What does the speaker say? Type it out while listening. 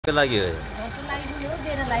के लागि हो घरको लागि हो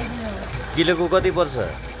मेरो लागि हो किलोको कति पर्छ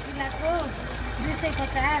किलोको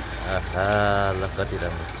 250 आहा ल कति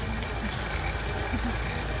राम्रो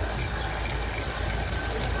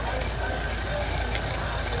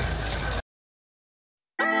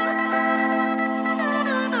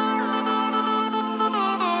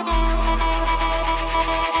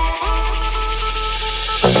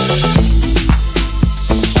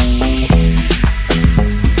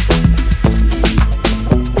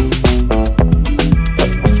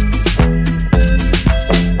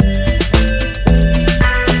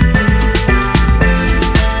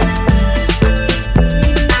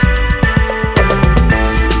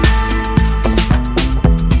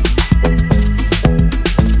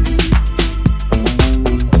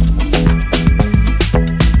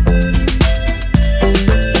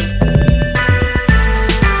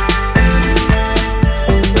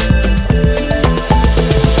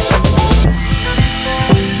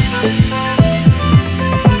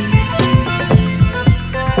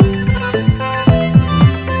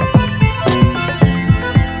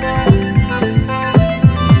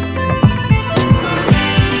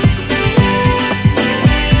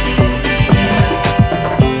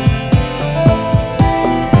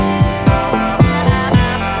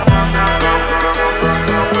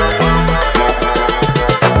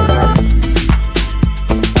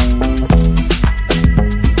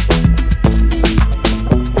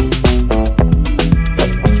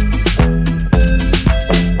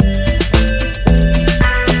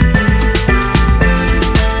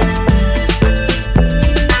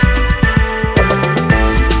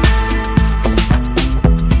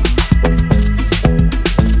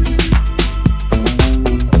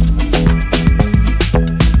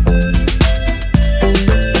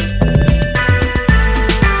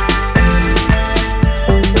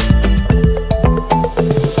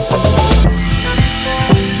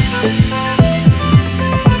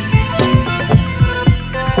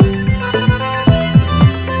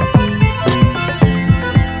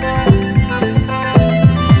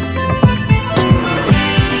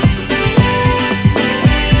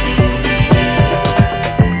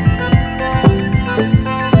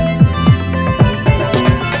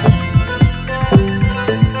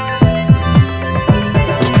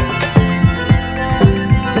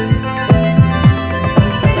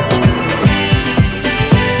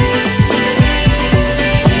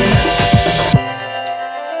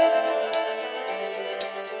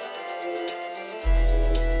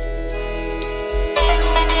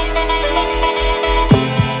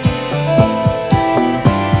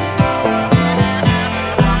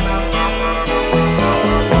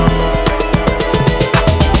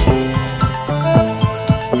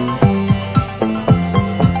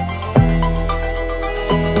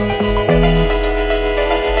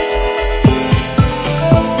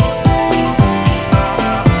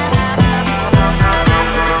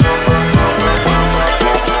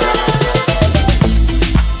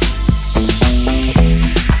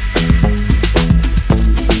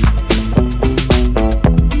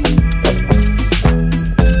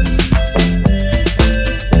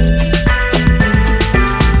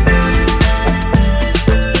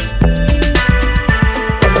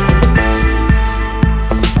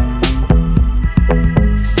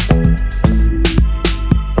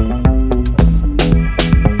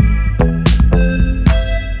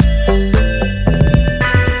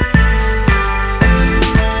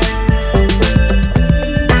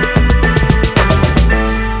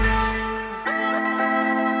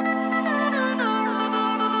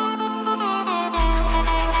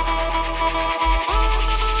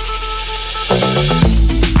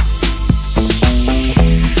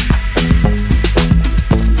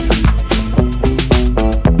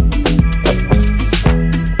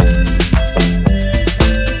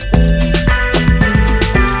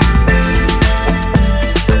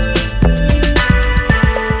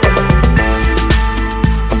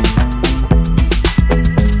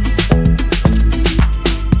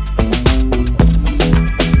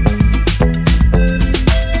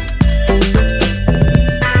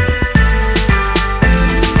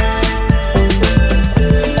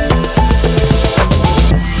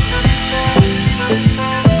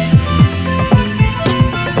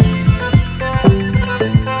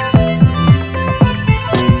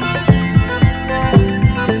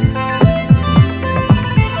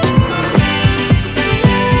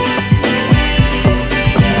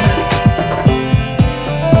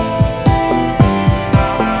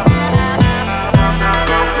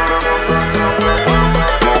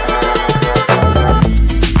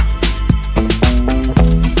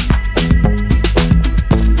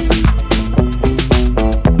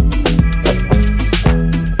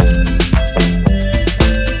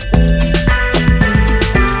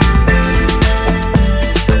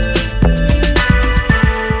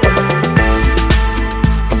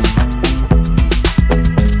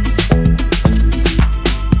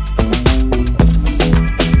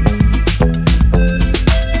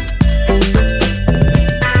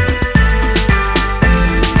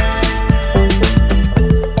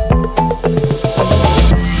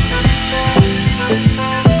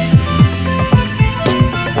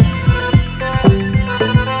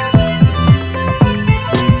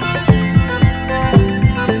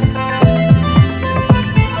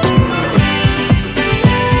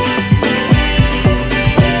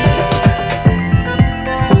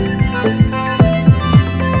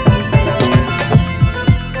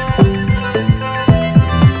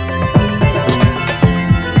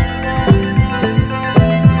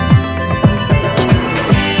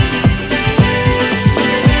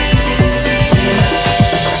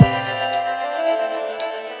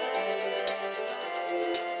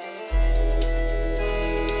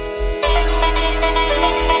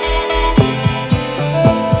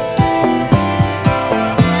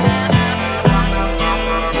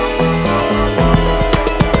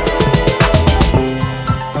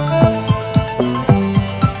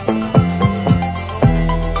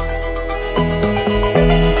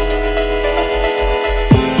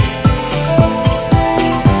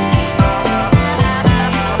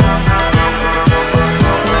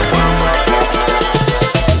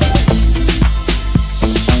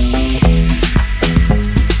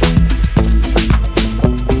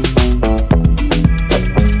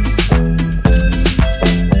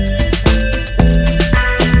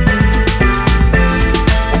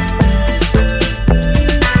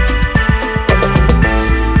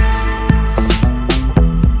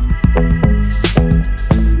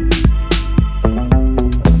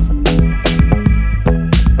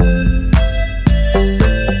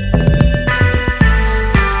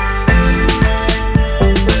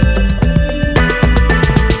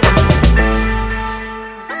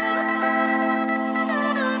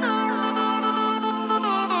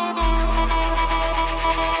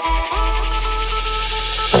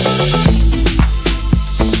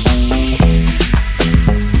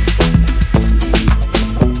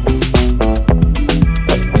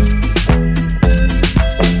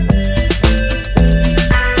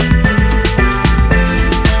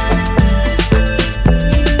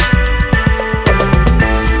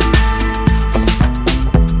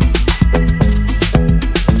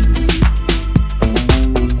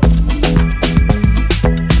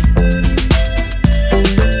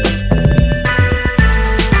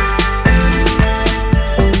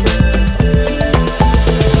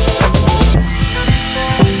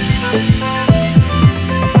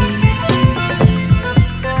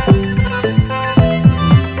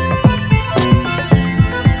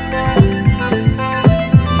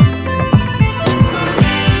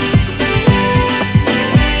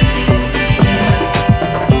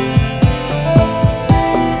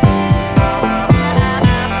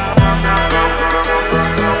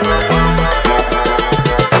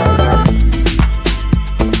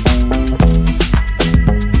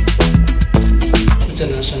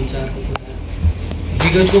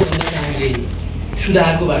विगतको भन्दा हामीले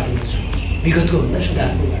सुधारको बाटोमा छौँ, विगतको भन्दा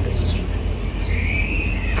सुधारको बाटोमा छौँ।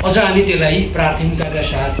 अझ हामी त्यसलाई प्राथमिकताका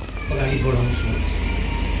साथ अगाडि बढाउँछौँ,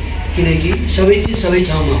 किनकि सबै चिज सबै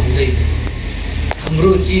ठाउँमा हुँदैन। हाम्रो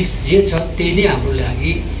चिज जे छ त्यही नै हाम्रो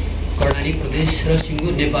लागि कर्णाली प्रदेश र सिङ्गो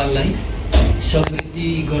नेपाललाई समृद्धि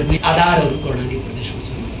गर्ने आधारहरू कर्णाली प्रदेशमा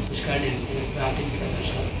छन्। त्यस कारणले हामी त्यसलाई प्राथमिकताका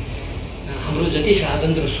साथ हाम्रो जति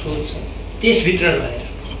साधन र स्रोत छ त्यसभित्र रहेर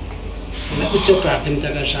उच्च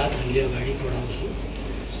प्राथमिकताका साथ हामीले अगाडि बढाउँछौँ।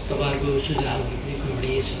 तपाईँहरूको सुझावहरू पनि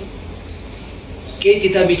ग्रहणीय छ। केही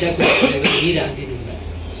तिताबिटा कुराहरू यही राखिदिनु होला।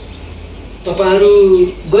 तपाईँहरू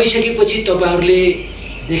गइसकेपछि तपाईँहरूले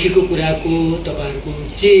देखेको कुराको तपाईँहरूको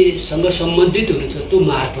जेसँग सम्बन्धित हुनुहुन्छ त्यो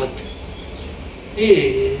मार्फत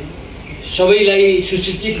सबैलाई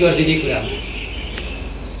सुसूचित गरिदिने कुरामा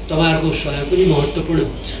तपाईँहरूको सहयोग पनि महत्त्वपूर्ण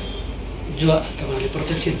हुन्छ। जो तपाईँहरूले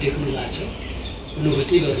प्रत्यक्ष देख्नु भएको छ,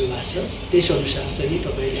 अनुभूति गर्नुभएको छ, त्यस अनुसार चाहिँ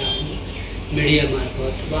तपाईँले आफ्नो मिडिया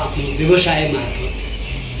मार्फत वा आफ्नो व्यवसाय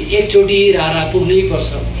मार्फत एकचोटि रारा पुग्नै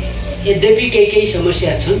पर्छ। यद्यपि केही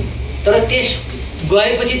समस्या छन्, तर त्यस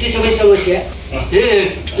गएपछि त्यो सबै समस्या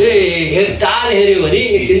ताल हेऱ्यो भने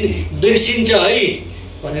एकछिन बिर्सिन्छ है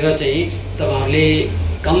भनेर चाहिँ तपाईँहरूले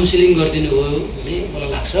काउन्सिलिङ गरिदिनु भयो भने मलाई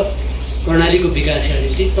लाग्छ कर्णालीको विकासका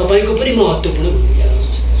निम्ति तपाईँको पनि महत्त्वपूर्ण भूमिका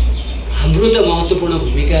हुन्छ। हाम्रो त महत्त्वपूर्ण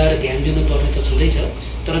भूमिका र ध्यान दिनुपर्ने त छँदैछ,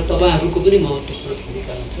 तर तपाईँहरूको पनि महत्त्वपूर्ण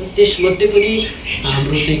भूमिका हुन्छ। त्यसमध्ये पनि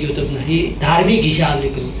हाम्रो चाहिँ के हो त भन्दाखेरि धार्मिक हिसाबले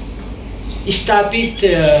पनि स्थापित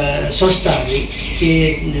संस्थाहरूले के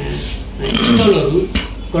स्थलहरू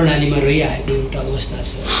कर्णालीमा रहिआएको एउटा अवस्था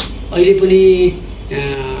छ। अहिले पनि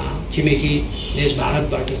छिमेकी देश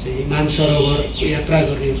भारतबाट चाहिँ मानसरोवरको यात्रा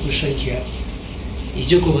गर्नेहरूको सङ्ख्या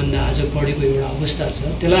हिजोको भन्दा आज बढेको एउटा अवस्था छ।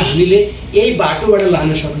 त्यसलाई हामीले यही बाटोबाट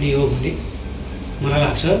लान सक्ने हो भने मलाई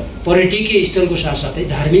लाग्छ पर्यटकीय स्थलको साथसाथै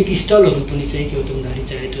धार्मिक स्थलहरू पनि चाहिँ के हो त भन्दाखेरि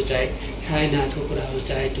चाहे त्यो साईनाथको कुरा होस्,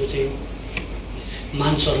 चाहे त्यो चाहिँ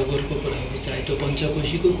मानसरोवरको कुरा होस्, चाहे त्यो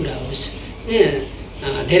पञ्चकोशीको कुरा होस्,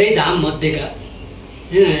 धेरै धाम मध्येका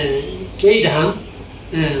केही धाम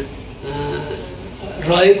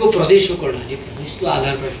रहेको प्रदेश हो कर्णाली प्रदेश। त्यो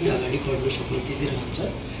आधारबाट पनि अगाडि बढ्न सक्ने स्थिति रहन्छ।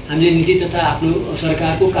 हामीले नीति तथा आफ्नो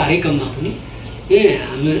सरकारको कार्यक्रममा पनि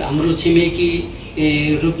हाम्रो छिमेकी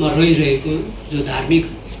रूपमा रहिरहेको जो धार्मिक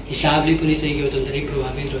हिसाबले पनि चाहिँ के हो भन्दाखेरि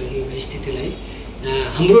प्रभावित रहेको एउटा स्थितिलाई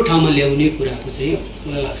हाम्रो ठाउँमा ल्याउने कुराको चाहिँ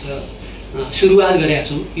मलाई लाग्छ सुरुवात गरेका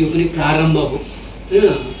छौँ। यो पनि प्रारम्भ हो होइन।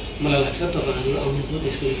 मलाई लाग्छ तपाईँहरू आउनुभयो,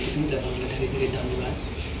 त्यसको निम्ति पनि तपाईँहरूलाई धेरै धेरै धन्यवाद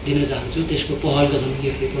दिन चाहन्छु। त्यसको पहल कदम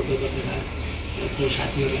गर्ने पत्रकारको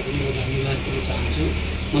साथीहरूलाई पनि म धन्यवाद दिन चाहन्छु।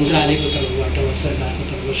 मन्त्रालयको तर्फबाट वा सरकारको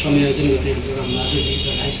तर्फबाट संयोजन गर्ने हाम्रो रामबहादुरजी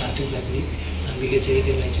लगायत साथीहरूलाई पनि हामीले चाहिँ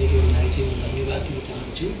त्यसलाई चाहिँ उहाँलाई चाहिँ म धन्यवाद दिन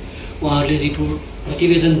चाहन्छु। उहाँहरूले रिपोर्ट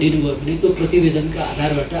प्रतिवेदन दिनुभयो भने त्यो प्रतिवेदनका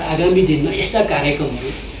आधारबाट आगामी दिनमा यस्ता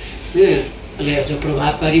कार्यक्रमहरूले अझ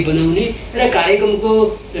प्रभावकारी बनाउने र कार्यक्रमको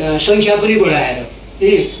सङ्ख्या पनि बढाएर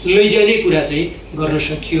लैजाने कुरा चाहिँ गर्न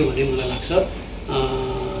सकियो भने मलाई लाग्छ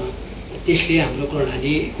त्यसले हाम्रो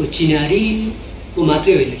कर्णालीको चिनारीको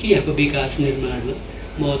मात्रै होइन कि यहाँको विकास निर्माणमा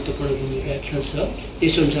महत्त्वपूर्ण भूमिका खेल्छ।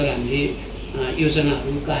 त्यसअनुसार हामीले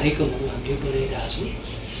योजनाहरू कार्यक्रमहरू हामीले बनाइरहेछौँ।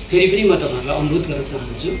 फेरि पनि म तपाईँहरूलाई अनुरोध गर्न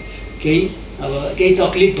चाहन्छु, केही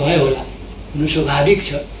तकलिफ भयो होला, हुनु स्वाभाविक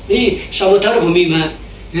छ। यही समथर भूमिमा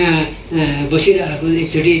बसिरहेको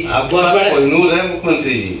एकचोटि कोहिनूर है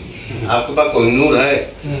मुख्यमंत्री जी, आपके पास कोहिनूर है,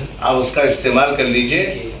 आप उसका इस्तेमाल कर लीजिए।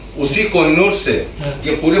 उसी कोहिनूर से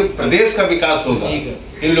ये पूरे प्रदेश का विकास होगा।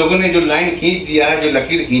 इन लोगों ने जो लाइन खींच दिया है, जो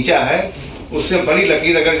लकीर खींचा है, उससे बड़ी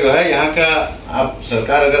लकीर अगर जो है यहाँ का आप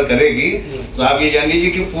सरकार अगर करेगी तो आप ये जान लीजिए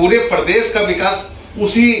कि पूरे प्रदेश का विकास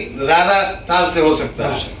उसी रारा ताल से हो सकता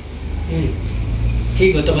है।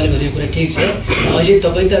 ठिक हो, तपाईँले भनेको कुरा ठिक छ। अहिले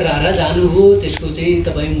तपाईँ त रारा जानुभयो, त्यसको चाहिँ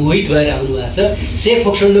तपाईँ मोहित भएर आउनु भएको छ। से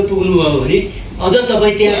फोक्सन्ड पुग्नुभयो भने अझ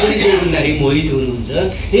तपाईँ त्यहाँ पनि जाँदाखेरि मोहित हुनुहुन्छ।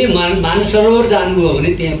 मानसरोवर जानुभयो भने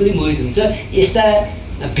त्यहाँ पनि मोहित हुन्छ। यस्ता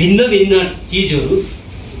भिन्न भिन्न चिजहरू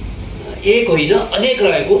एक होइन अनेक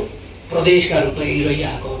रहेको प्रदेशका रूपमा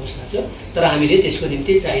रहिआएको अवस्था छ। तर हामीले त्यसको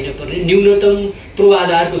निम्ति चाहिनुपर्ने न्यूनतम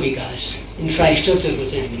पूर्वाधारको विकास, इन्फ्रास्ट्रक्चरको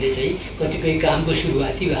चाहिँ हामीले चाहिँ कतिपय कामको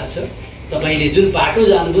सुरुवाती भएको छ। तपाईँले जुन बाटो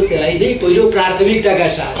जानुभयो त्यसलाई नै पहिलो प्राथमिकताका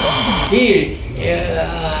साथ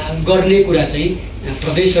गर्ने कुरा चाहिँ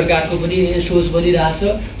प्रदेश सरकारको पनि सोच बनिरहेछ।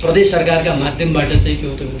 प्रदेश सरकारका माध्यमबाट चाहिँ के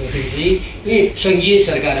हो त भन्दाखेरि चाहिँ सङ्घीय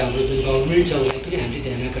सरकार हाम्रो जुन गभर्मेन्ट छ उसलाई पनि हामीले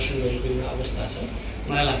ध्यान आकर्षण गरेको एउटा अवस्था छ।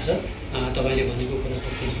 मलाई लाग्छ तपाईँले भनेको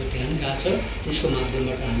कुराप्रति ध्यान गएको छ, त्यसको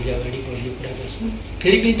माध्यमबाट हामीले अगाडि बढ्ने कुरा गर्छौँ।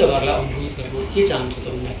 फेरि पनि तपाईँहरूलाई अनुरोध गर्न के चाहन्छु त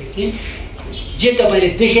भन्दाखेरि चाहिँ जे तपाईँले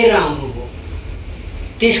देखेर आउनुभयो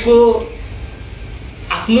त्यसको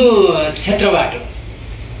आफ्नो क्षेत्रबाट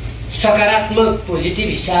सकारात्मक पोजिटिभ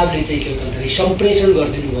हिसाबले चाहिँ के हो भन्दाखेरि सम्प्रेषण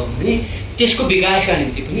गरिदिनु भयो भने त्यसको विकासका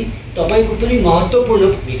निम्ति पनि तपाईँको पनि महत्त्वपूर्ण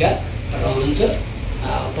भूमिका रहन्छ।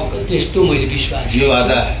 त्यस्तो मैले विश्वास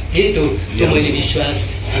त्यो मैले विश्वास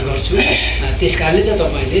गर्छु। त्यस कारणले त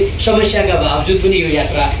तपाईँले समस्याका बावजुद पनि यो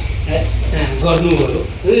यात्रा गर्नुभयो।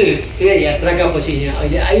 यो यात्राका पछि यहाँ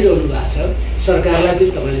अहिले आइरहनु भएको छ। सरकारलाई पनि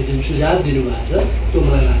तपाईँले जुन सुझाव दिनुभएको छ त्यो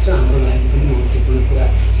मलाई लाग्छ हाम्रो लागि पनि महत्त्वपूर्ण कुरा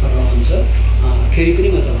रहन्छ। फेरि पनि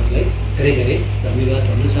म तपाईँहरूलाई धेरै धेरै धन्यवाद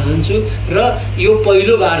भन्न चाहन्छु। र यो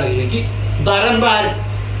पहिलो बार होइन कि बारम्बार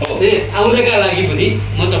आउनका लागि पनि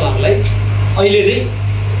म तपाईँहरूलाई अहिले नै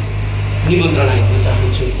निमन्त्रणा गर्न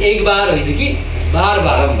चाहन्छु। एक बार होइन कि बार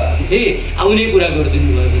आउने कुरा गरिदिनु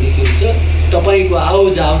भयो भने के हुन्छ, तपाईँको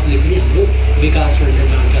आउजावतले पनि हाम्रो विकास र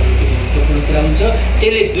निर्माणका निम्ति महत्त्वपूर्ण कुरा हुन्छ।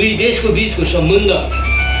 त्यसले दुई देशको बिचको सम्बन्ध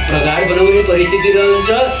प्रगाढ बनाउने परिस्थिति रहन्छ।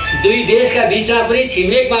 दुई देशका बिचमा पनि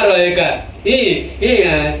छिमेकमा रहेका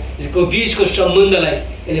को बिचको सम्बन्धलाई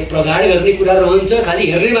यसले प्रगाढ गर्ने कुरा रहन्छ। खालि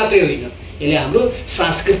हेर्ने मात्रै होइन, यसले हाम्रो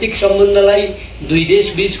सांस्कृतिक सम्बन्धलाई, दुई देश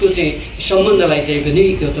बिचको चाहिँ सम्बन्धलाई चाहिँ पनि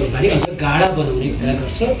के हो त भन्दाखेरि अझ गाढा बनाउने कुरा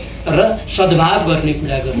गर्छ र सद्भाव गर्ने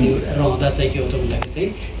कुरा गर्ने रहँदा चाहिँ के हो त भन्दाखेरि चाहिँ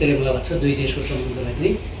त्यसले मलाई लाग्छ दुई देशको सम्बन्धलाई पनि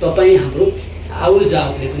तपाईँ हाम्रो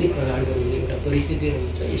आउजावतले पनि प्रगाढ गराउने एउटा परिस्थिति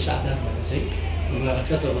रहन्छ। यस आधारबाट चाहिँ मलाई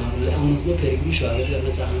लाग्छ तपाईँहरूले आउनुको फेरि पनि स्वागत गर्न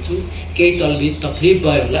चाहन्छु। केही तकलिफ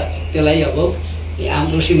भयो होला, त्यसलाई अब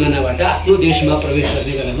हाम्रो सिमानाबाट आफ्नो देशमा प्रवेश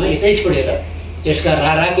गर्ने बेलामा यतै छोडेर यसका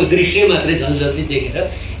राराको दृश्य मात्रै झलझल्ती देखेर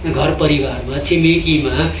घर परिवारमा,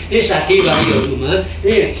 छिमेकीमा, साथीभाइहरूमा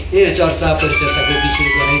चर्चा परिचर्चाको विषय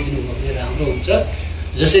गराइदिनु भयो भने राम्रो हुन्छ।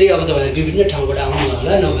 जसरी अब तपाईँहरू विभिन्न ठाउँबाट आउनु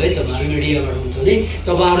होला, नभए तपाईँहरू मिडियाबाट हुन्छ भने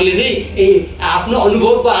तपाईँहरूले चाहिँ आफ्नो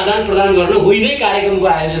अनुभवको आदान प्रदान गर्न होइनै कार्यक्रमको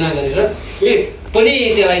आयोजना गरेर पनि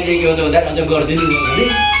त्यसलाई चाहिँ के हो त भन्दा अझ गरिदिनु भयो भने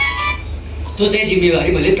त्यो चाहिँ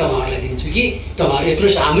जिम्मेवारी मैले तपाईँहरूलाई दिन्छु कि तपाईँहरू यत्रो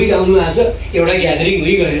सामूहिक आउनु आएको छ, एउटा ग्यादरिङ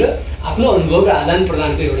हुई गरेर आफ्नो अनुभव र आदान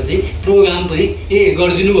प्रदानको एउटा चाहिँ प्रोग्राम पनि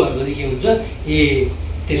गरिदिनु भयो भने के हुन्छ,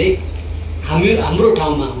 त्यसले हाम्रो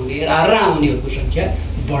ठाउँमा आउने रारा आउनेहरूको सङ्ख्या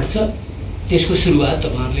बढ्छ। त्यसको सुरुवात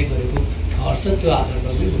तपाईँहरूले गरेको ठहर्छ। त्यो आधारमा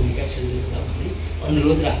पनि भूमिका खेल्नु भन्ने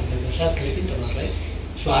अनुरोध राख्नुका साथ फेरि पनि तपाईँहरूलाई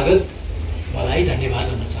स्वागत, बधाई, धन्यवाद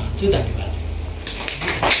भन्न चाहन्छु। धन्यवाद।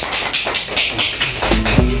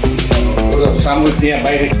 सामूहिक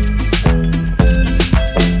बाहिर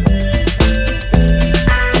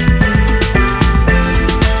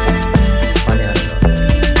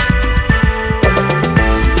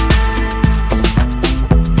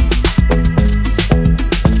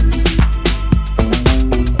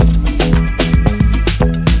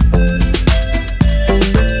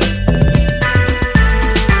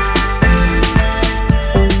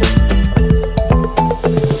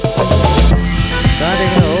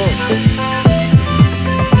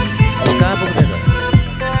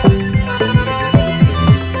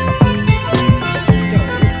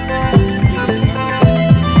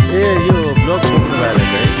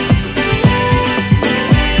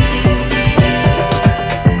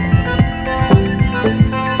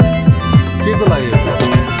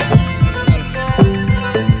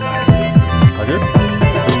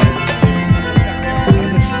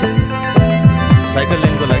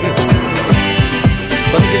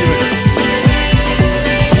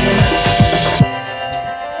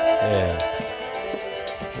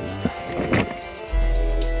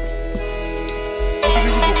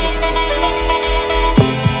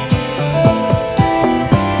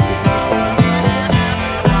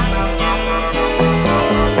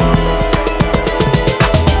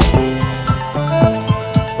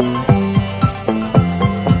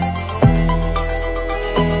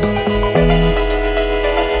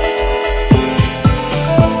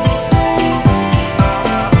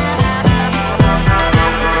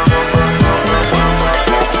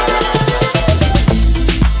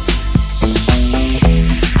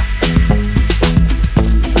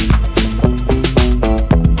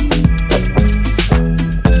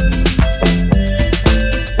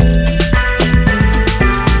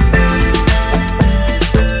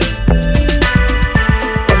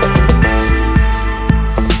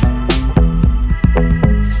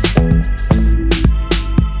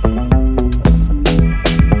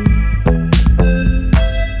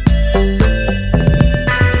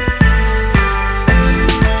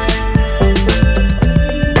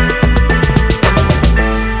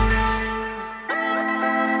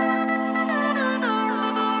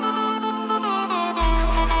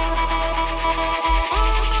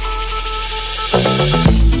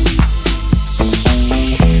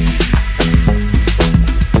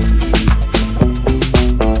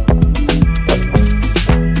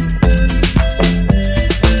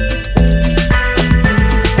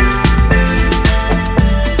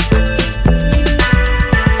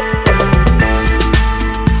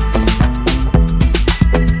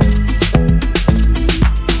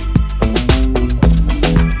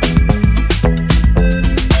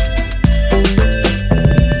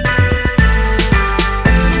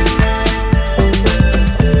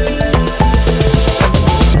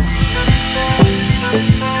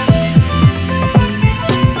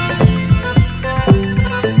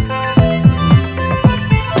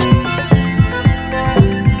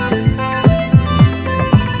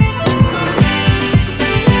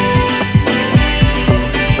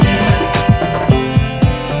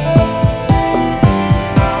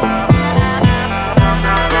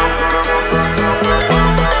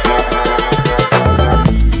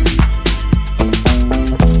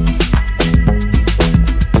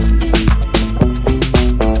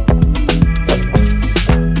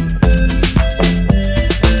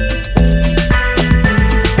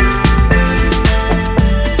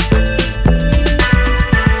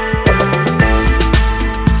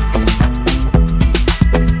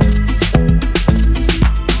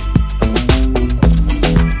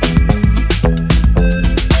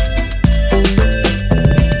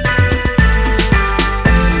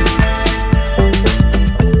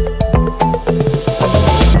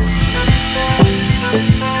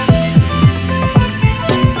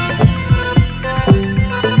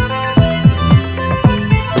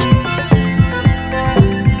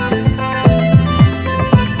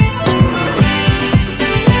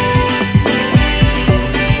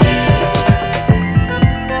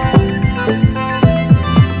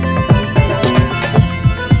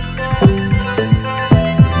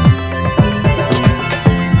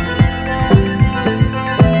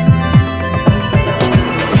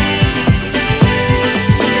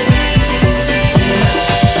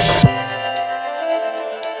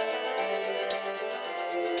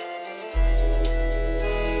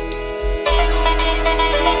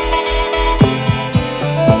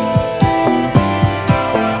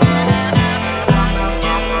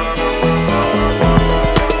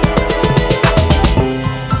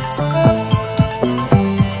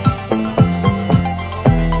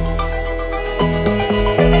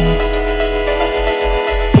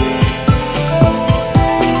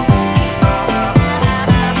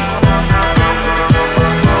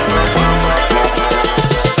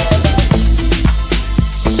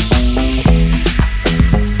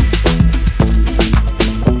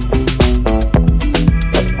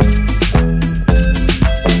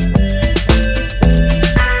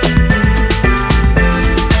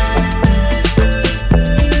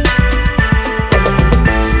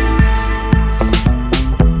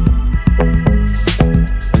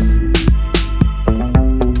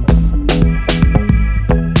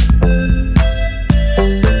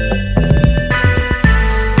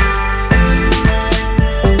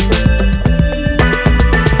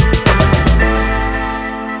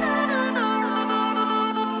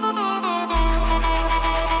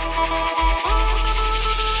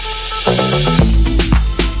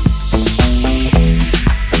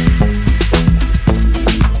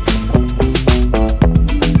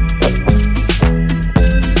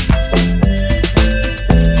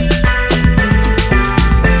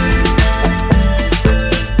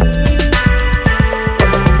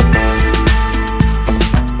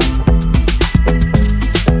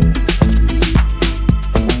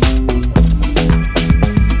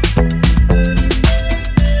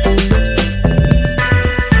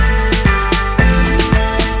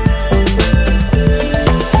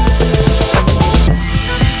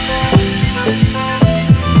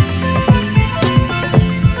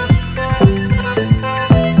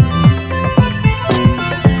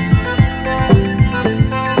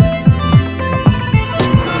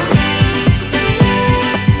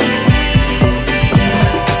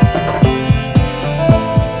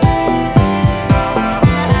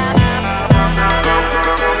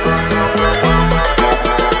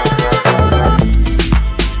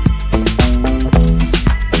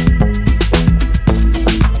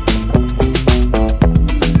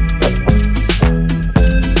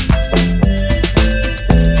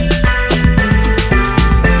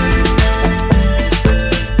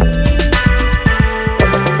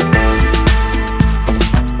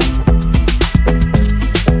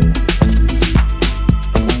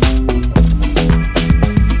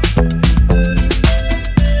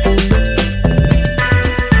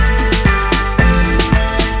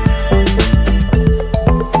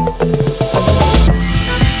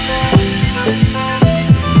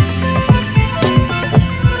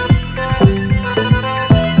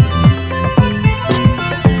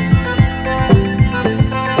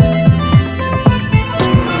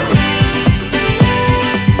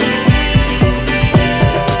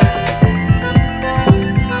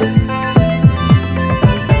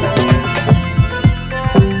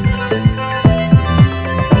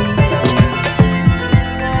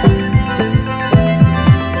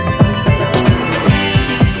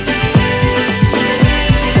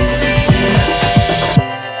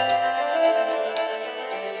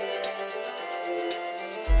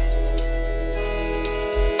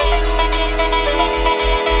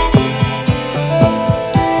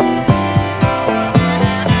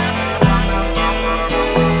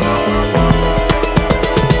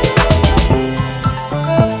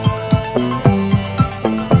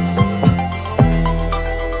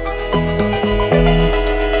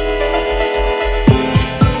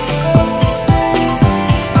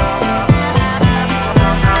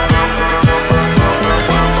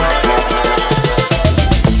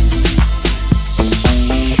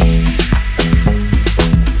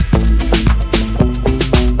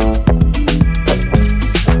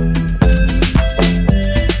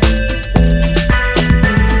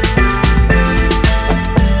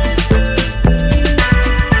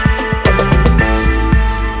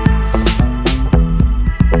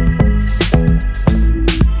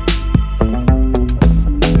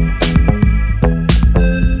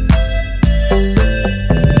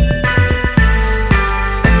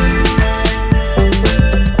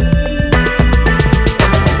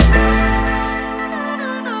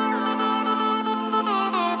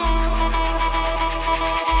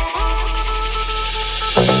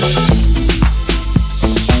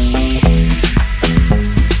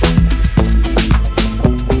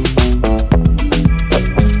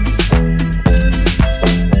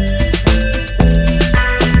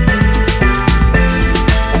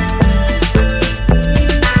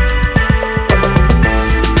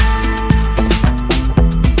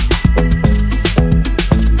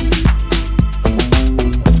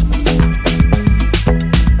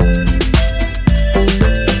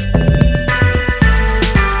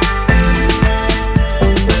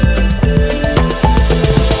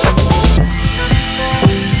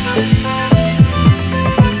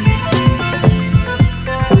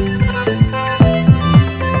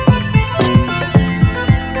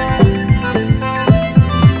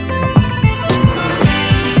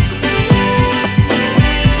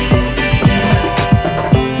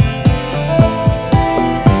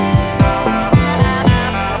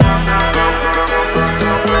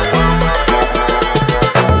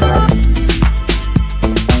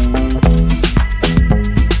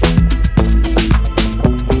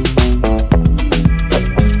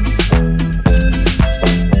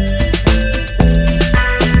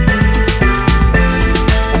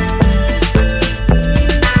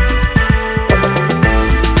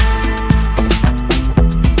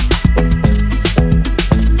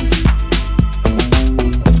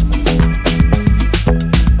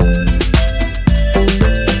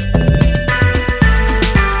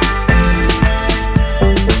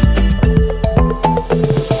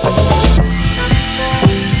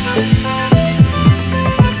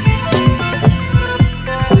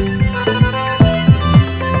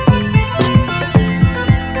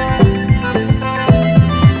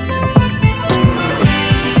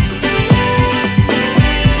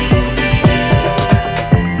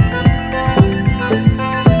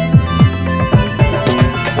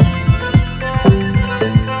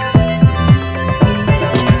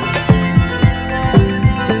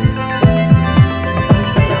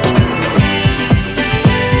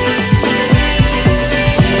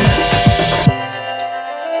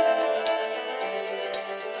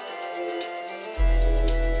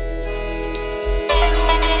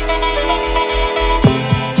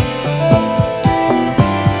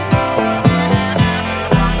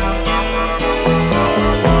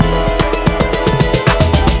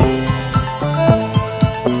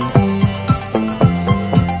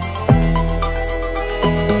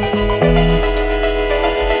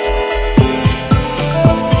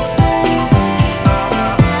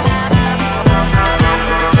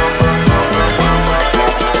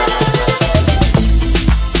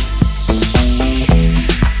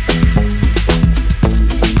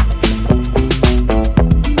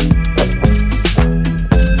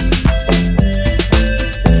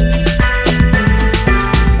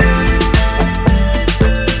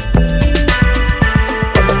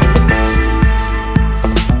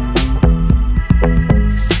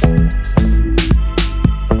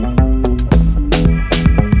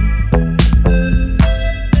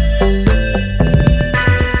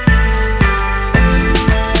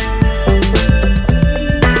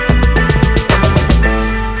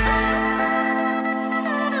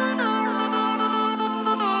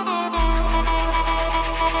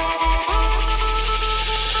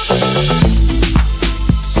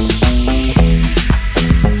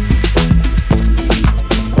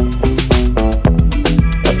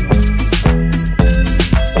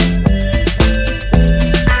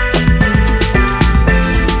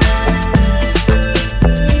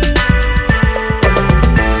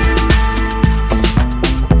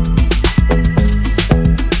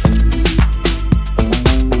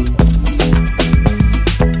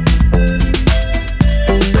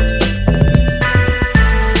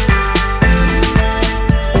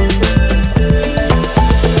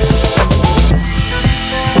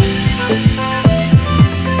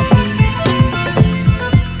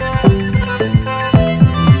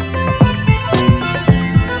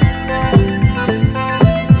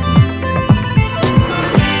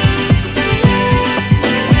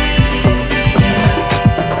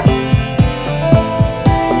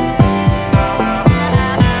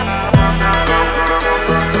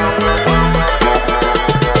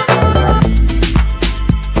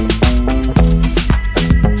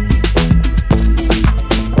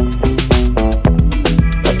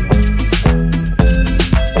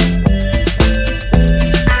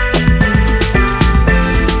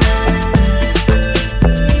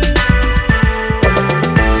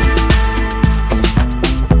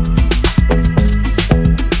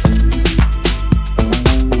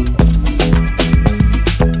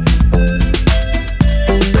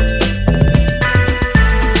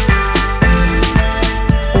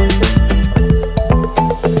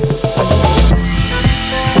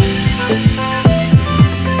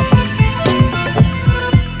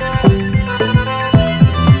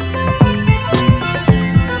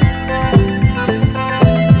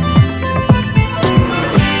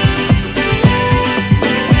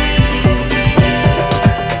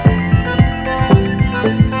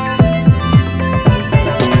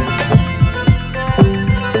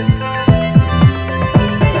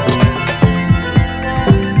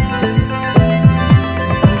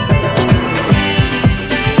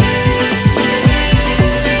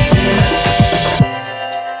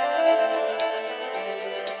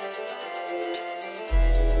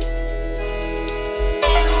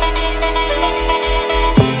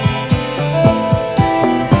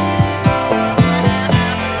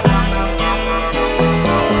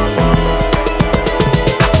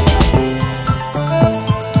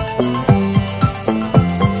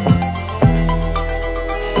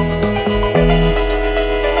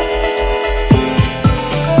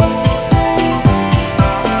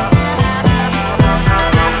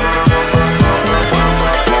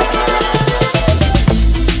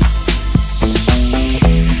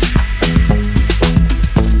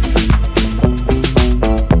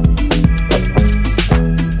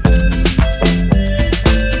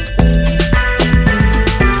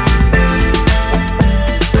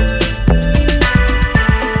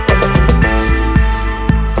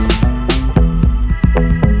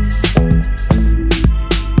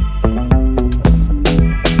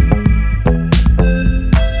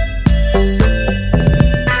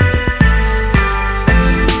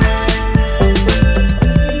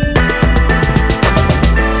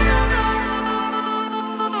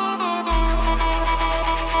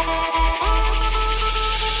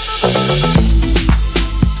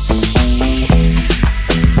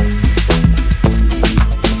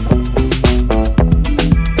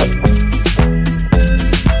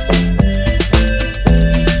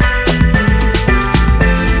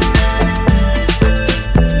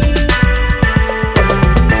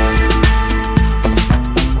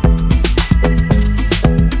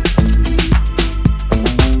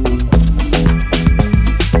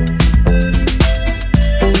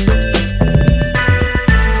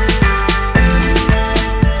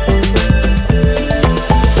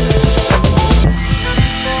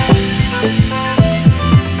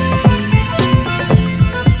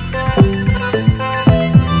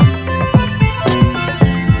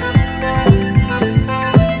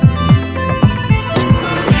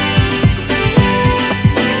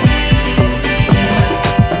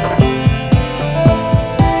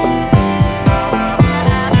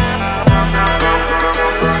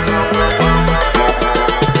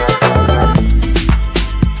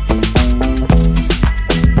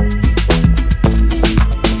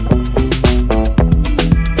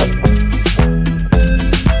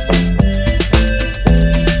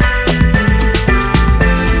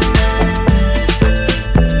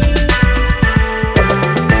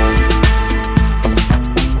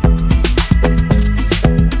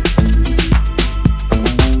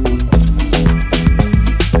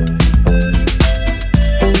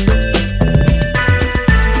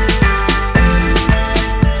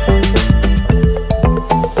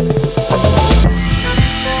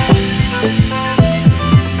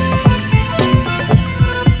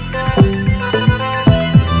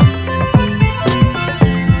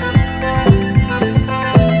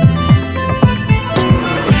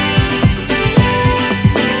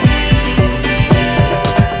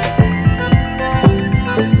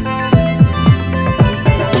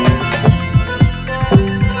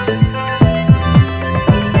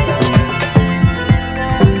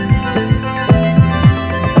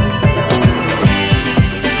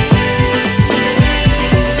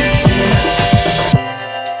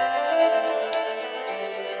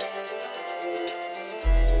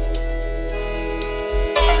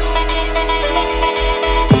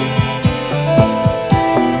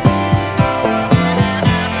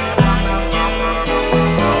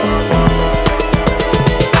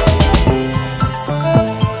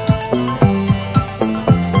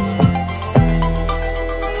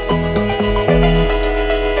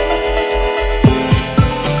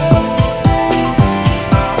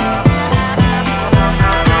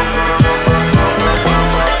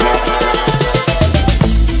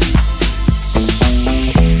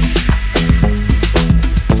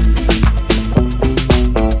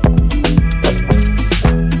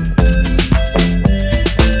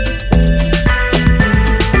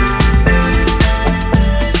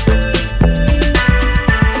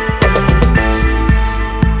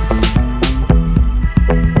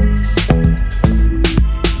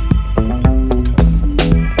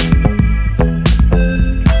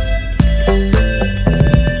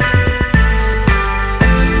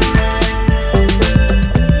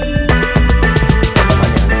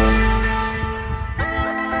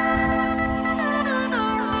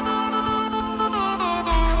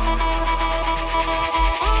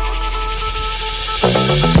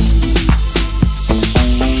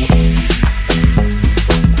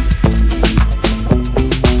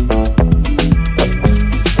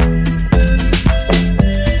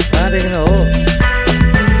कहाँदेखि हो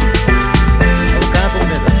अब कहाँ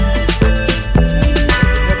पुग्ने त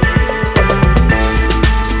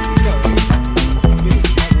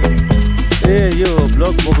ए यो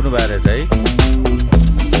ब्लक बोक्नु भएर रहेछ है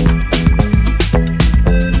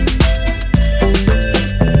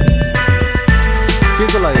के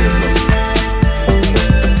को लागि यो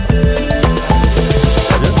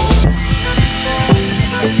ब्लक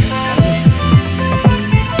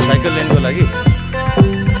साइकल लेनको लागि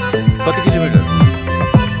कति किलोमिटर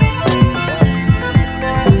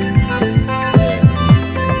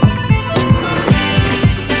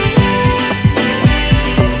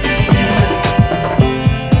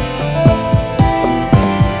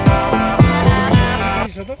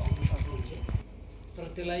तर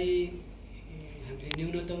त्यसलाई हामीले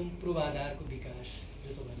न्यूनतम पूर्वाधारको विकास जो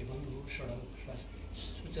तपाईँले भन्नुभयो सडक स्वास्थ्य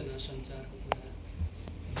सूचना सञ्चारको कुरा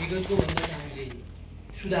विगतको भन्दा त हामीले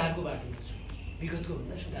सुधारको बाटोमा छौँ विगतको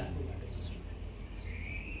भन्दा सुधारको बाटोमा छौँ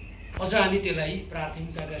अझ हामी त्यसलाई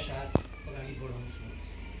प्राथमिकताका साथ अगाडि बढाउँछौँ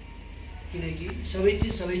किनकि सबै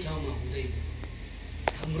चिज सबै ठाउँमा हुँदैन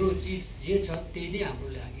हाम्रो चिज जे छ त्यही नै हाम्रो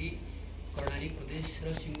लागि कर्णाली प्रदेश र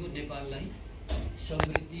सिङ्गो नेपाललाई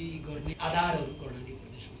समृद्धि गर्ने आधारहरू कर्णाली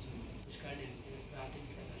प्रदेशमा छन् त्यस कारणले हामी त्यसलाई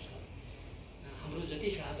प्राथमिकताका साथ हाम्रो जति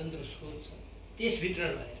साधन र स्रोत छ त्यसभित्र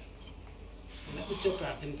रहेर हामीलाई उच्च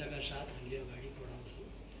प्राथमिकताका साथ हामीले अगाडि बढाउँछौँ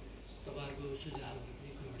तपाईँहरूको सुझावहरू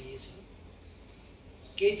पनि ग्रहणीय छ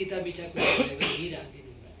केही तिताबिटा कुराहरू यहीँ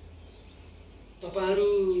राखिदिनु होला तपाईँहरू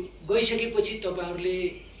गइसकेपछि तपाईँहरूले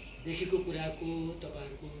देखेको कुराको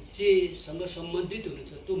तपाईँहरूको जेसँग सम्बन्धित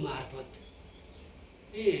हुनुहुन्छ त्यो मार्फत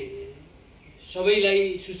सबैलाई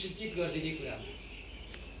सुसूचित गरिदिने कुरामा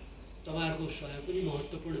तपाईँहरूको सहयोग पनि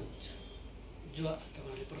महत्त्वपूर्ण हुन्छ जो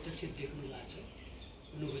तपाईँहरूले प्रत्यक्ष देख्नु भएको छ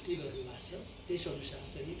अनुभूति गर्नुभएको छ त्यस अनुसार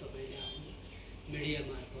चाहिँ तपाईँले आफ्नो मिडिया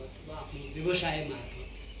मार्फत वा आफ्नो व्यवसाय मार्फत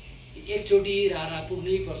एकचोटि रारा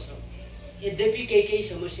पुग्नै पर्छ यद्यपि केही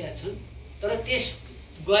समस्या छन् तर त्यस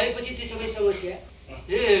गएपछि त्यो सबै समस्या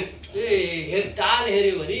ताल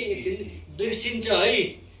हेऱ्यो भने एकछिन बिर्सिन्छ है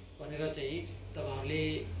भनेर चाहिँ तपाईँहरूले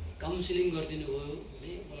काउन्सिलिङ गरिदिनु भयो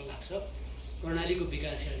भने मलाई लाग्छ कर्णालीको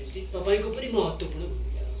विकासका निम्ति तपाईँको पनि महत्त्वपूर्ण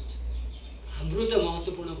भूमिका रहन्छ हाम्रो त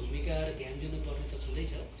महत्त्वपूर्ण भूमिका र ध्यान दिनुपर्ने त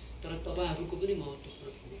छँदैछ तर तपाईँहरूको पनि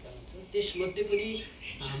महत्त्वपूर्ण भूमिका हुन्छ त्यसमध्ये पनि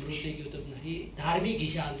हाम्रो चाहिँ के भन्दाखेरि धार्मिक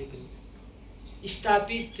हिसाबले पनि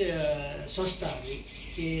स्थापित संस्थाहरू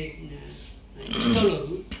के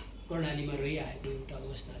स्थलहरू कर्णालीमा रहिआएको एउटा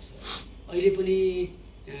अवस्था छ अहिले पनि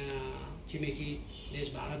छिमेकी देश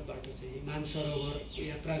भारतबाट चाहिँ मानसरोवर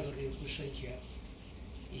यात्रा गर्नेहरूको सङ्ख्या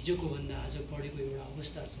हिजोको भन्दा आज बढेको एउटा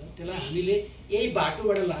अवस्था छ त्यसलाई हामीले यही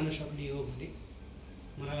बाटोबाट लान सक्ने हो भने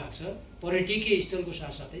मलाई लाग्छ पर्यटकीय स्थलको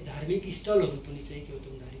साथसाथै धार्मिक स्थलहरू पनि चाहिँ के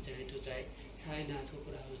भन्दाखेरि चाहे त्यो चाहे साईनाथको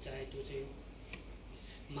कुरा होस् चाहे त्यो चाहिँ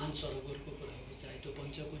मानसरोवरको कुरा होस् चाहे त्यो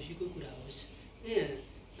पञ्चकोशीको कुरा होस्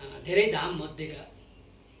धेरै धाम मध्येका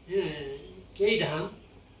केही धाम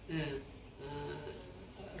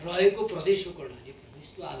रहेको प्रदेश हो कर्णाली प्रदेश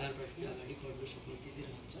त्यो आधारबाट पनि अगाडि बढ्न सक्ने स्थिति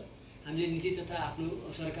रहन्छ हामीले नीति तथा आफ्नो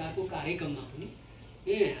सरकारको कार्यक्रममा पनि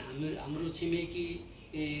हाम्रो छिमेकी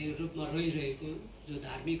रूपमा रहिरहेको जो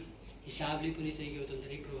धार्मिक हिसाबले पनि चाहिँ के हो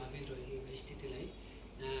भन्दाखेरि प्रभावित रहेको एउटा स्थितिलाई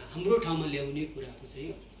हाम्रो ठाउँमा ल्याउने कुराको चाहिँ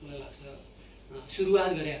मलाई लाग्छ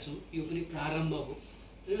सुरुवात गरेका छौँ यो पनि प्रारम्भ हो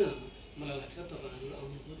होइन मलाई लाग्छ तपाईँहरू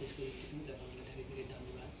आउनुभयो त्यसको निम्ति पनि तपाईँहरूलाई धेरै धेरै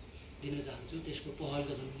धन्यवाद दिन चाहन्छु त्यसको पहल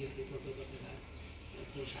कदम गर्ने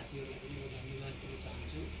पत्रकारको साथीहरूलाई पनि म धन्यवाद दिन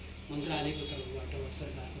चाहन्छु मन्त्रालयको तर्फबाट वा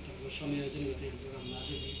सरकारको तर्फबाट संयोजन गर्ने हाम्रो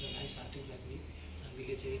रामबहादुरजी लगायत साथीहरूलाई पनि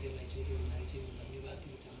हामीले चाहिँ त्यसलाई चाहिँ त्यो भन्दाखेरि चाहिँ म धन्यवाद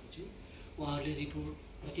दिन चाहन्छु उहाँहरूले रिपोर्ट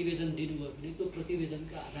प्रतिवेदन दिनुभयो भने त्यो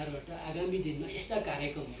प्रतिवेदनका आधारबाट आगामी दिनमा यस्ता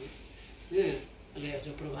कार्यक्रमहरू अझ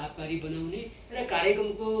प्रभावकारी बनाउने र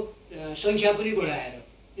कार्यक्रमको सङ्ख्या पनि बढाएर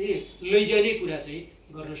लैजाने कुरा चाहिँ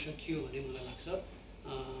गर्न सकियो भने मलाई लाग्छ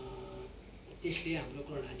त्यसले हाम्रो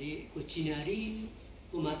कर्णालीको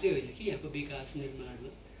चिनारीको मात्रै होइन कि यहाँको विकास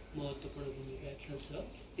निर्माणमा महत्त्वपूर्ण भूमिका खेल्छ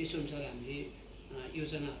त्यसअनुसार हामीले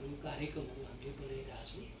योजनाहरू कार्यक्रमहरू हामीले बनाइरहेका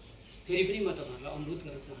छौँ फेरि पनि म तपाईँहरूलाई अनुरोध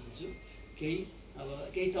गर्न चाहन्छु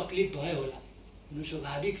केही तकलिफ भयो होला हुनु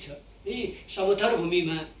स्वाभाविक छ यही समथर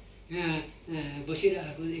भूमिमा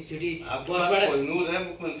बसिरहेको एकचोटि कोहिनूर है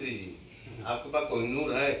मुख्यमंत्री जी, आपके पास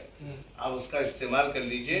कोहिनूर है, आप उसका इस्तेमाल कर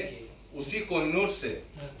लीजिए। उसी कोहिनूर से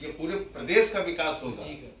ये पूरे प्रदेश का विकास होगा।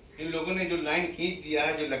 इन लोगों ने जो लाइन खींच दिया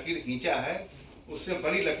है, जो लकीर खींचा है, उससे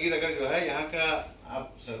बड़ी लकीर अगर जो है यहाँ का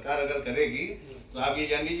आप सरकार अगर करेगी तो आप ये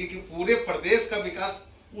जान लीजिए कि पूरे प्रदेश का विकास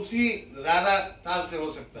उसी रारा ताल से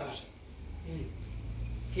हो सकता है।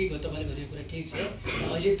 ठिक हो, तपाईँले भनेको कुरा ठिक छ।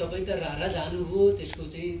 अहिले तपाईँ त रारा जानुभयो, त्यसको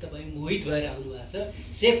चाहिँ तपाईँ मोहित भएर आउनु भएको छ।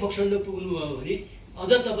 से फोक्सन्डो पुग्नुभयो भने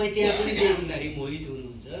अझ तपाईँ त्यहाँ पनि जाँदाखेरि मोहित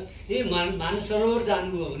हुनुहुन्छ। मानस सरोवर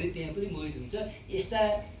जानुभयो भने त्यहाँ पनि मोहित हुन्छ। यस्ता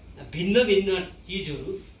भिन्न भिन्न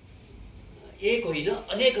चिजहरू एक होइन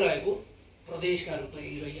अनेक रहेको प्रदेशका रूपमा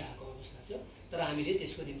रहिआएको अवस्था छ। तर हामीले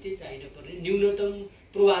त्यसको निम्ति चाहिनुपर्ने न्यूनतम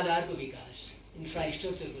पूर्वाधारको विकास,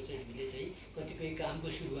 इन्फ्रास्ट्रक्चरको चाहिँ हामीले चाहिँ कतिपय कामको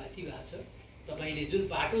सुरुवाती भएको छ। तपाईँले जुन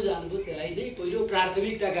बाटो जानुभयो त्यसलाई नै पहिलो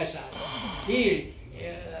प्राथमिकताका साथ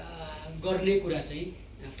गर्ने कुरा चाहिँ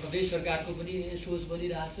प्रदेश सरकारको पनि सोच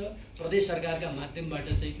बनिरहेछ। प्रदेश सरकारका माध्यमबाट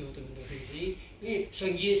चाहिँ के हो त भन्दाखेरि चाहिँ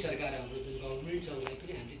सङ्घीय सरकार हाम्रो जुन गभर्मेन्ट छ उसलाई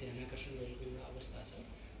पनि हामीले ध्यान आकर्षण गरेको एउटा अवस्था छ।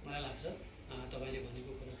 मलाई लाग्छ तपाईँले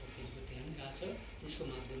भनेको कुराप्रति ध्यान गएको छ। त्यसको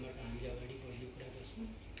माध्यमबाट हामीले अगाडि बढ्ने कुरा गर्छौँ।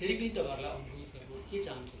 फेरि पनि तपाईँहरूलाई अनुरोध गर्नु के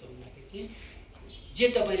चाहन्छु त भन्दाखेरि चाहिँ जे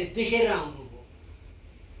तपाईँले देखेर आउनुभयो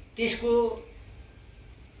त्यसको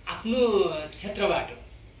आफ्नो क्षेत्रबाट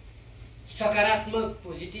सकारात्मक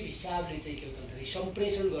पोजिटिभ हिसाबले चाहिँ के हो भन्दाखेरि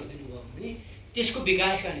सम्प्रेषण गरिदिनु भयो भने त्यसको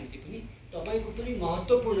विकासका निम्ति पनि तपाईँको पनि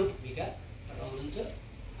महत्त्वपूर्ण भूमिका रहन्छ।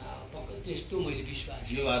 त्यस्तो मैले विश्वास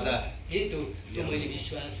त्यो मैले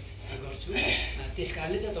विश्वास गर्छु। त्यस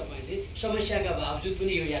कारणले त तपाईँले समस्याका बावजुद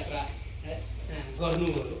पनि यो यात्रा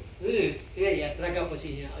गर्नुभयो। यो यात्राका पछि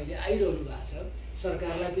यहाँ अहिले आइरहनु भएको छ।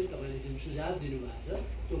 सरकारलाई पनि तपाईँले जुन सुझाव दिनुभएको छ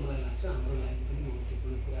त्यो मलाई लाग्छ हाम्रो लागि पनि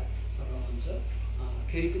महत्त्वपूर्ण कुरा रहन्छ।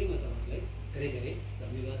 फेरि पनि म तपाईँहरूलाई धेरै धेरै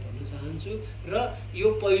धन्यवाद भन्न चाहन्छु। र यो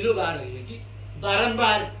पहिलो बार होइन कि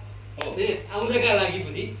बारम्बार आउनका लागि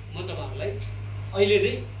पनि म तपाईँहरूलाई अहिले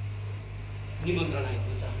नै निमन्त्रणा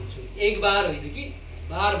गर्न चाहन्छु। एक बार होइन कि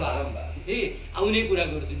बारम्बार आउने कुरा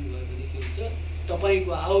गरिदिनु भयो भने के हुन्छ,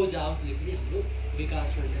 तपाईँको आउजाउतले पनि हाम्रो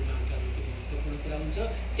विकासमा निर्माणका निम्ति महत्त्वपूर्ण कुरा हुन्छ।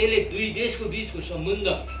 त्यसले दुई देशको बिचको सम्बन्ध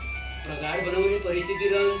प्रगाढ बनाउने परिस्थिति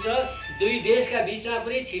रहन्छ। दुई देशका बिचमा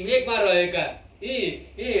पनि छिमेकमा रहेका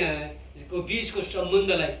को बिचको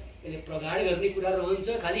सम्बन्धलाई यसले प्रगाढ गर्ने कुरा रहन्छ।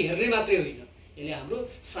 खालि हेर्ने मात्रै होइन, यसले हाम्रो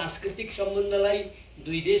सांस्कृतिक सम्बन्धलाई,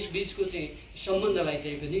 दुई देश बिचको चाहिँ सम्बन्धलाई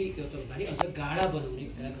चाहिँ पनि के हो त भन्दाखेरि अझ गाढा बनाउने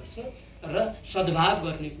कुरा गर्छ र सद्भाव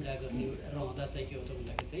गर्ने कुरा गर्ने रहँदा चाहिँ के हो त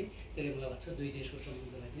भन्दाखेरि चाहिँ त्यसले मलाई लाग्छ दुई देशको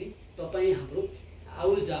सम्बन्धलाई पनि तपाईँ हाम्रो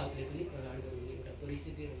आउजाउतले पनि प्रगाढ गराउने एउटा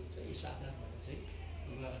परिस्थिति रहन्छ। यस आधारबाट चाहिँ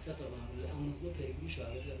मलाई लाग्छ तपाईँहरूले आउनुको फेरि पनि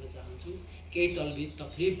स्वागत गर्न चाहन्छु। केही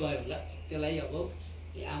तकलिफ भयो होला त्यसलाई अब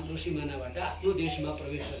हाम्रो सिमानाबाट आफ्नो देशमा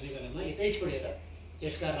प्रवेश गर्ने बेलामा यतै छोडेर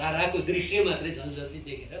यसका राराको दृश्य मात्रै झलझल्ती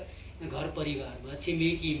देखेर घर परिवारमा,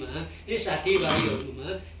 छिमेकीमा, साथीभाइहरूमा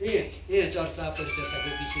चर्चा परिचर्चाको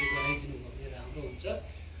विषय गराइदिनु भयो भने राम्रो हुन्छ।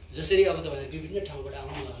 जसरी अब तपाईँहरू विभिन्न ठाउँबाट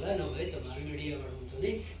आउनु होला, नभए तपाईँहरू मिडियाबाट हुन्छ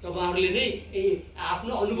भने तपाईँहरूले चाहिँ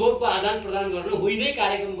आफ्नो अनुभवको आदान प्रदान गर्न होइन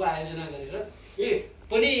कार्यक्रमको आयोजना गरेर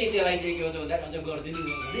पनि त्यसलाई चाहिँ के हो त भन्दा अझ गरिदिनु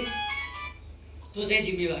भयो भने त्यो चाहिँ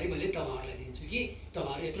जिम्मेवारी मैले तपाईँहरूलाई दिन्छु कि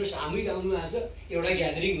तपाईँहरू यत्रो सामूहिक आउनु भएको छ, एउटा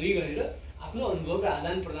ग्यादरिङ हुई गरेर आफ्नो अनुभव र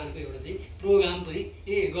आदान प्रदानको एउटा चाहिँ प्रोग्राम पनि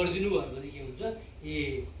गरिदिनु भयो भने के हुन्छ,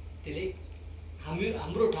 त्यसले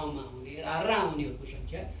हाम्रो ठाउँमा आउने रारा आउनेहरूको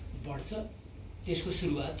सङ्ख्या बढ्छ। त्यसको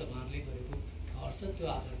सुरुवात तपाईँहरूले गरेको ठहर छ। त्यो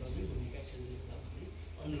आधारमा पनि भूमिका खेल्नु होला भन्ने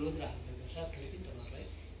अनुरोध र आग्रहका साथ फेरि पनि तपाईँहरूलाई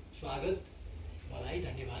स्वागत, बधाई,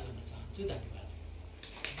 धन्यवाद भन्न चाहन्छु। धन्यवाद।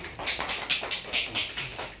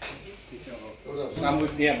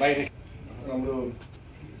 सामूहिक यहाँ बाहिर हाम्रो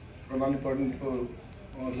प्रधान पढ्नेको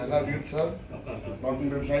शाखागृह छ, पटन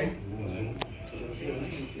व्यवसायी।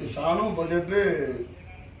 यो सानो बजेटले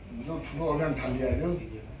जो ठुलो अभियान थालिहाल्यो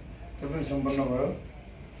त्यो पनि सम्पन्न भयो।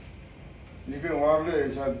 निकै उहाँहरूले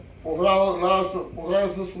सायद पोखरा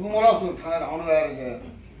जस्तो सुनमोला जस्तो ठानेर आउनु भएर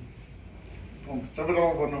सबै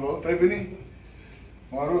ठाउँमा पर्नुभयो। तैपनि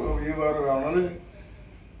उहाँहरू यो भएर आउनाले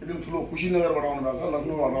एकदम ठुलो कुशीनगरबाट आउनु भएको छ,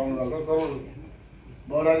 लखनऊबाट आउनु भएको छ, करोड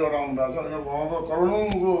बहराइबाट आउनु भएको छ। अनि उहाँको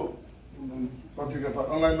करोडौँको पत्रिका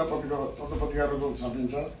अनलाइनमा पत्रिकाहरूको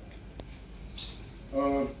छापिन्छ।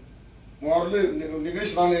 उहाँहरूले निकै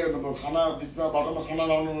सराहनीय गर्नुभयो। खाना बिचमा बाटोमा खाना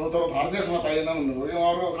लाउनुभयो तर भारतीय खाना पाइएन भन्नुभयो। यो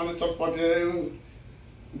उहाँहरूको खाना चटपटे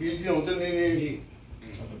बिच हुन्छ नि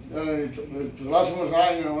झोला समोसा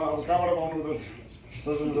अब कहाँबाट पाउनु त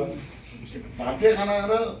भारतीय खाना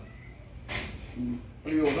र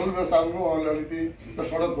यो होटल व्यवस्थापनको उहाँले अलिकति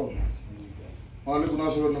सडकको उहाँले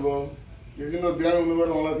गुनासो गर्नुभयो। एक दिन बिहान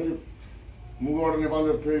हुनुभयो उहाँलाई फेरि मुगबाट नेपाल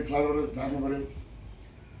फेरि फ्लाइटबाट झार्नु पऱ्यो।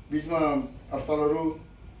 बिचमा अस्पतालहरू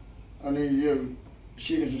अनि यो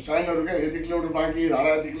साइनहरू क्या यति किलोमिटर बाँकी, धारा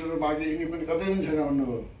यति किलोमिटर बाँकी, यिनी पनि कतै पनि छैन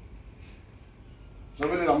भन्नुभयो।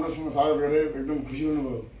 सबैले राम्रोसँग स्वागत गरे, एकदम खुसी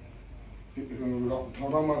हुनुभयो। ठाउँ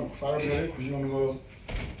ठाउँमा स्वागत गरे, खुसी हुनुभयो।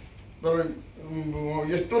 तर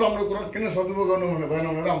यस्तो राम्रो कुरा किन सदुपयोग गर्नु भएन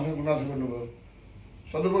भनेर हामीसँग गुनासो गर्नुभयो।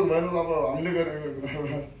 सदुपयोग भएन अब हामीले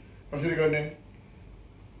कसरी गर्ने?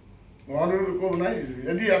 उहाँहरूको नै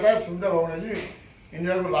यदि यातायात सुविधा भयो भने चाहिँ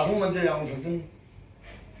इन्डियाको लाखौँ मान्छे आउन सक्छन्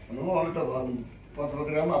भन्नुभयो। उहाँले त पत्र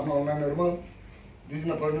पत्रिकामा आफ्नो अनलाइनहरूमा 2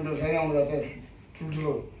 जना पर्यटन व्यवसायी आउनु भएको छ,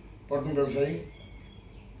 ठुल्ठुलो पर्यटन व्यवसायी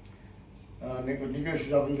निकै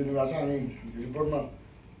सुझाव पनि दिनुभएको छ। हामी रिपोर्टमा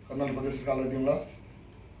कर्णाली प्रदेश सरकारलाई दिउँला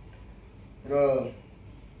र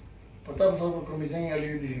प्रचार प्रसारको कमी चाहिँ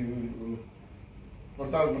अलिकति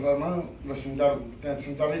प्रचार प्रसारमा र सञ्चार त्यहाँ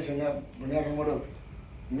सञ्चारै छैन। भन्ने ठाउँबाट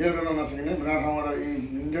मेल गर्न नसकिने, भन्ने ठाउँबाट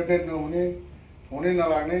इन्टरनेट नहुने, फोनै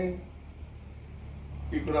नलाग्ने,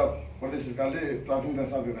 यी कुरा प्रदेश सरकारले प्राथमिकता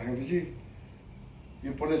साथ राखेपछि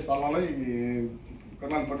यो प्रदेश पाल्नलाई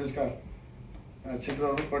कर्णाली प्रदेशका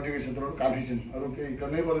क्षेत्रहरू पर्यटकीय क्षेत्रहरू काफी छन्, अरू केही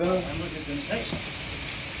गर्नै पर्दैन।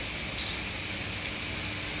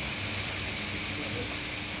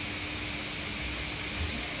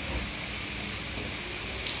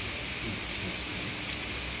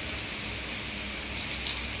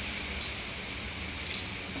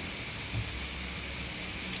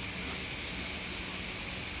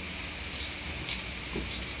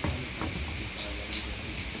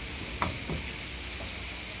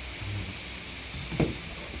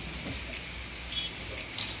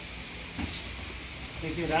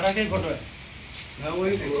 राणा के फोटो है? हाँ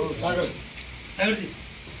वही सागर सागर जी,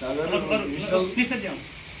 सागर प्लीज सर जाओ।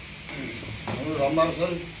 रामबार सर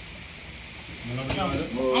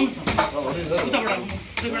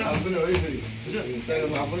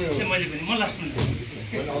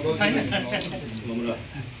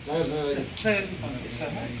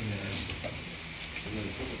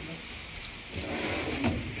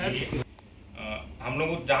हम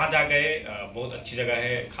लोग जहाँ जा गए बहुत अच्छी जगह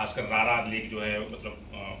है, खासकर रारा लेक जो है मतलब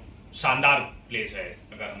शानदार प्लेस है।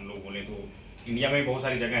 अगर हम लोग बोले तो इंडिया में बहुत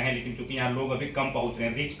सारी जगह हैं, लेकिन चूंकि यहाँ लोग अभी कम पहुँच रहे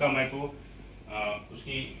हैं, रीच कम है, तो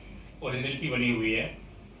उसकी ओरिजिनलिटी बनी हुई है।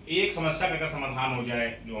 एक समस्या का अगर समाधान हो जाए,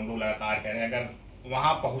 जो हम लोग लगातार कह रहे हैं, अगर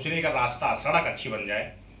वहाँ पहुँचने का रास्ता सड़क अच्छी बन जाए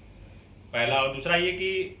पहला, और दूसरा ये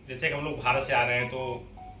कि जैसे कि हम लोग भारत से आ रहे हैं तो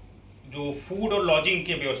जो फूड और लॉजिंग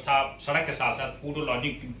की व्यवस्था, सड़क के साथ साथ फूड और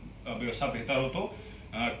लॉजिंग की व्यवस्था बेहतर हो तो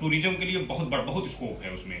टूरिज्म के लिए बहुत स्कोप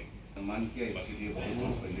है उसमें। सम्मान किया, इसके लिए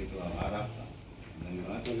बहुत पहले तो आभार आपका,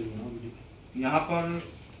 धन्यवाद। यहाँ पर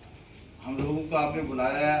हम लोगों को आपने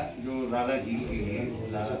बुलाया जो राधा झील के लिए,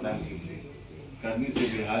 राधा ताल के लिए, गर्मी से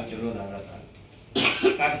बेहाल चलो राधा ताल।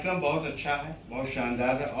 कार्यक्रम बहुत अच्छा है, बहुत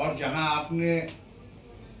शानदार है, और जहाँ आपने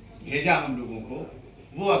भेजा हम लोगों को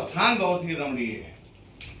वो स्थान बहुत ही रमणीय है।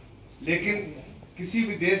 लेकिन किसी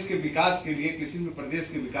भी देश के विकास के लिए, किसी भी प्रदेश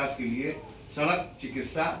के विकास के लिए सड़क,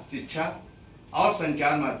 चिकित्सा, शिक्षा और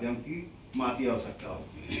संचार माध्यम की महती आवश्यकता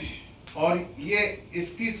होती है, और ये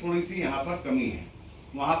इसकी थोड़ी सी यहाँ पर कमी है।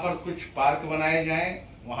 वहाँ पर कुछ पार्क बनाए जाएं,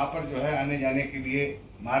 वहाँ पर जो है आने जाने के लिए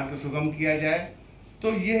मार्ग सुगम किया जाए,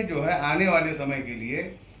 तो ये जो है आने वाले समय के लिए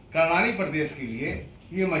कर्णाली प्रदेश के लिए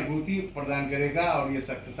ये मजबूती प्रदान करेगा और ये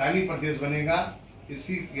शक्तिशाली प्रदेश बनेगा।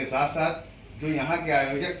 इसी के साथ साथ जो यहाँ के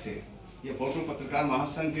आयोजक थे, ये फोटो पत्रकार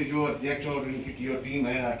महासंघ के जो अध्यक्ष और इनकी टीम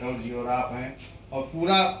है, राठौर जी और आप हैं, और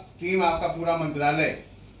पूरा टीम, आपका पूरा मंत्रालय,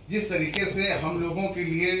 जिस तरीके से हम लोगों के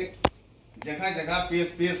लिए जगह जगह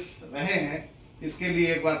पेश रहे हैं, इसके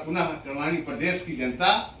लिए एक बार पुनः कर्णाली प्रदेश की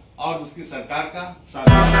जनता और उसकी सरकार का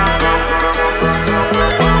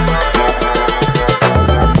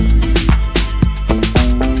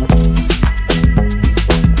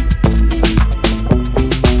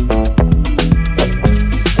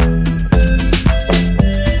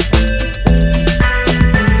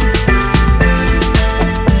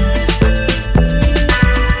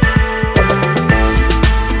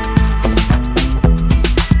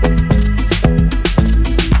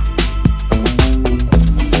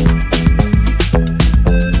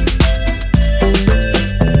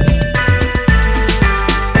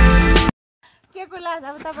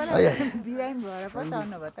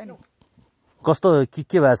कस्तो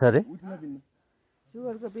के भएको छ अरे?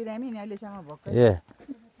 सुगरको बिरामी नि अहिलेसम्म भक्कै। ए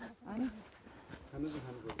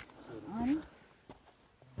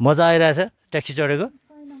मजा आइरहेछ ट्याक्सी चढेको?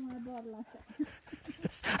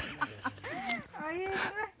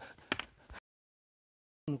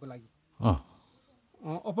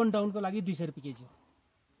 अप एन्ड डाउनको लागि 200 रुपियाँ केजी हो।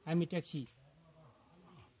 हामी ट्याक्सी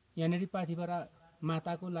यहाँनिर पाथिबाट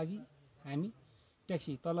माताको लागि हामी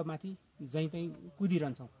ट्याक्सी तलमाथि जहीँ तहीँ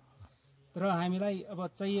कुदिरहन्छौँ। तर हामीलाई अब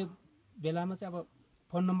चाहिए बेलामा चाहिँ अब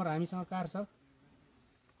फोन नम्बर हामीसँग कार छ,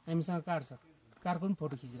 कारको पनि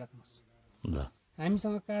फोटो खिचिराख्नुहोस्।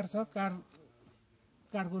 हामीसँग कार छ,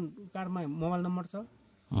 कारमा मोबाइल नम्बर छ,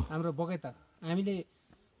 हाम्रो बगैँता हामीले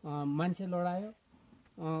मान्छे लडायो,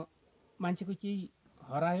 मान्छेको केही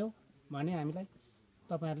हरायो भने हामीलाई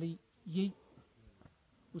तपाईहरुले यही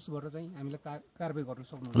उसबाट चाहिँ हामीले कारबाही गर्न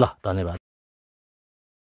सक्नुहुन्छ। ल धन्यवाद।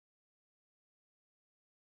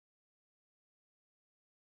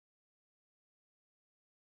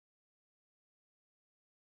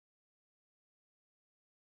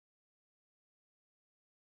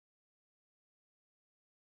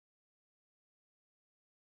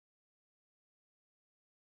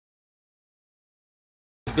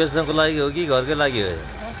 बेच्नको लागि हो कि घरकै लागि हो?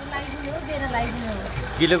 घरको लागि पनि हो, बेरा लागि पनि हो।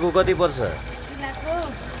 किलोको कति पर्छ? किलोको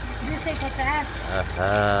 250। आहा,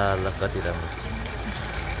 ल कति राम्रो।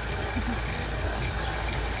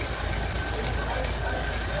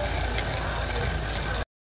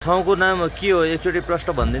 ठाउँको नाम के हो एकचोटि प्रश्न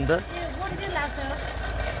भनिदिनु त?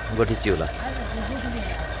 गोठी चिउला।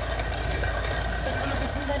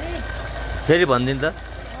 फेरि भनिदिनु त?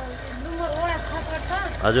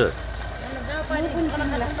 हजुर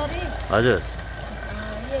हजुर।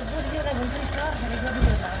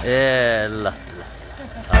 ए ल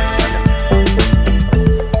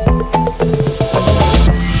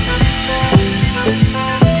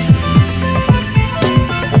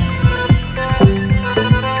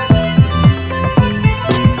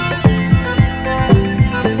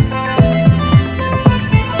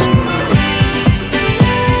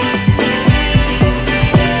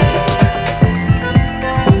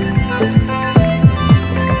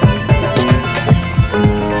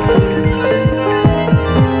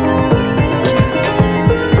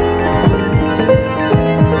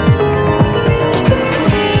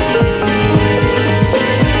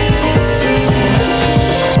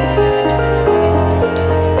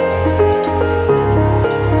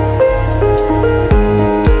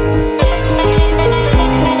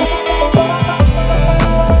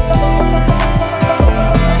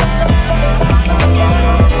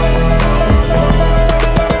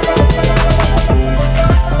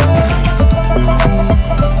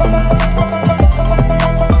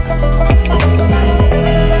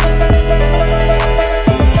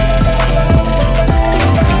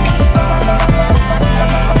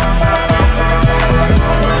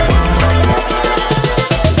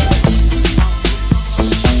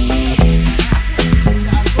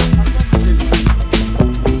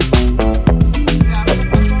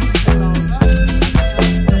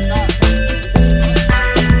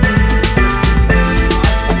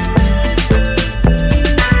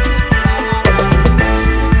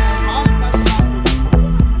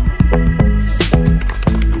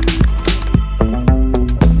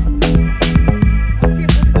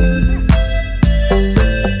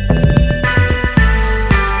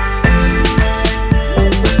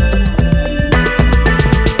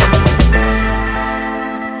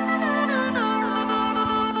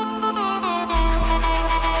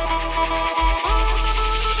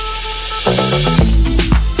Bye.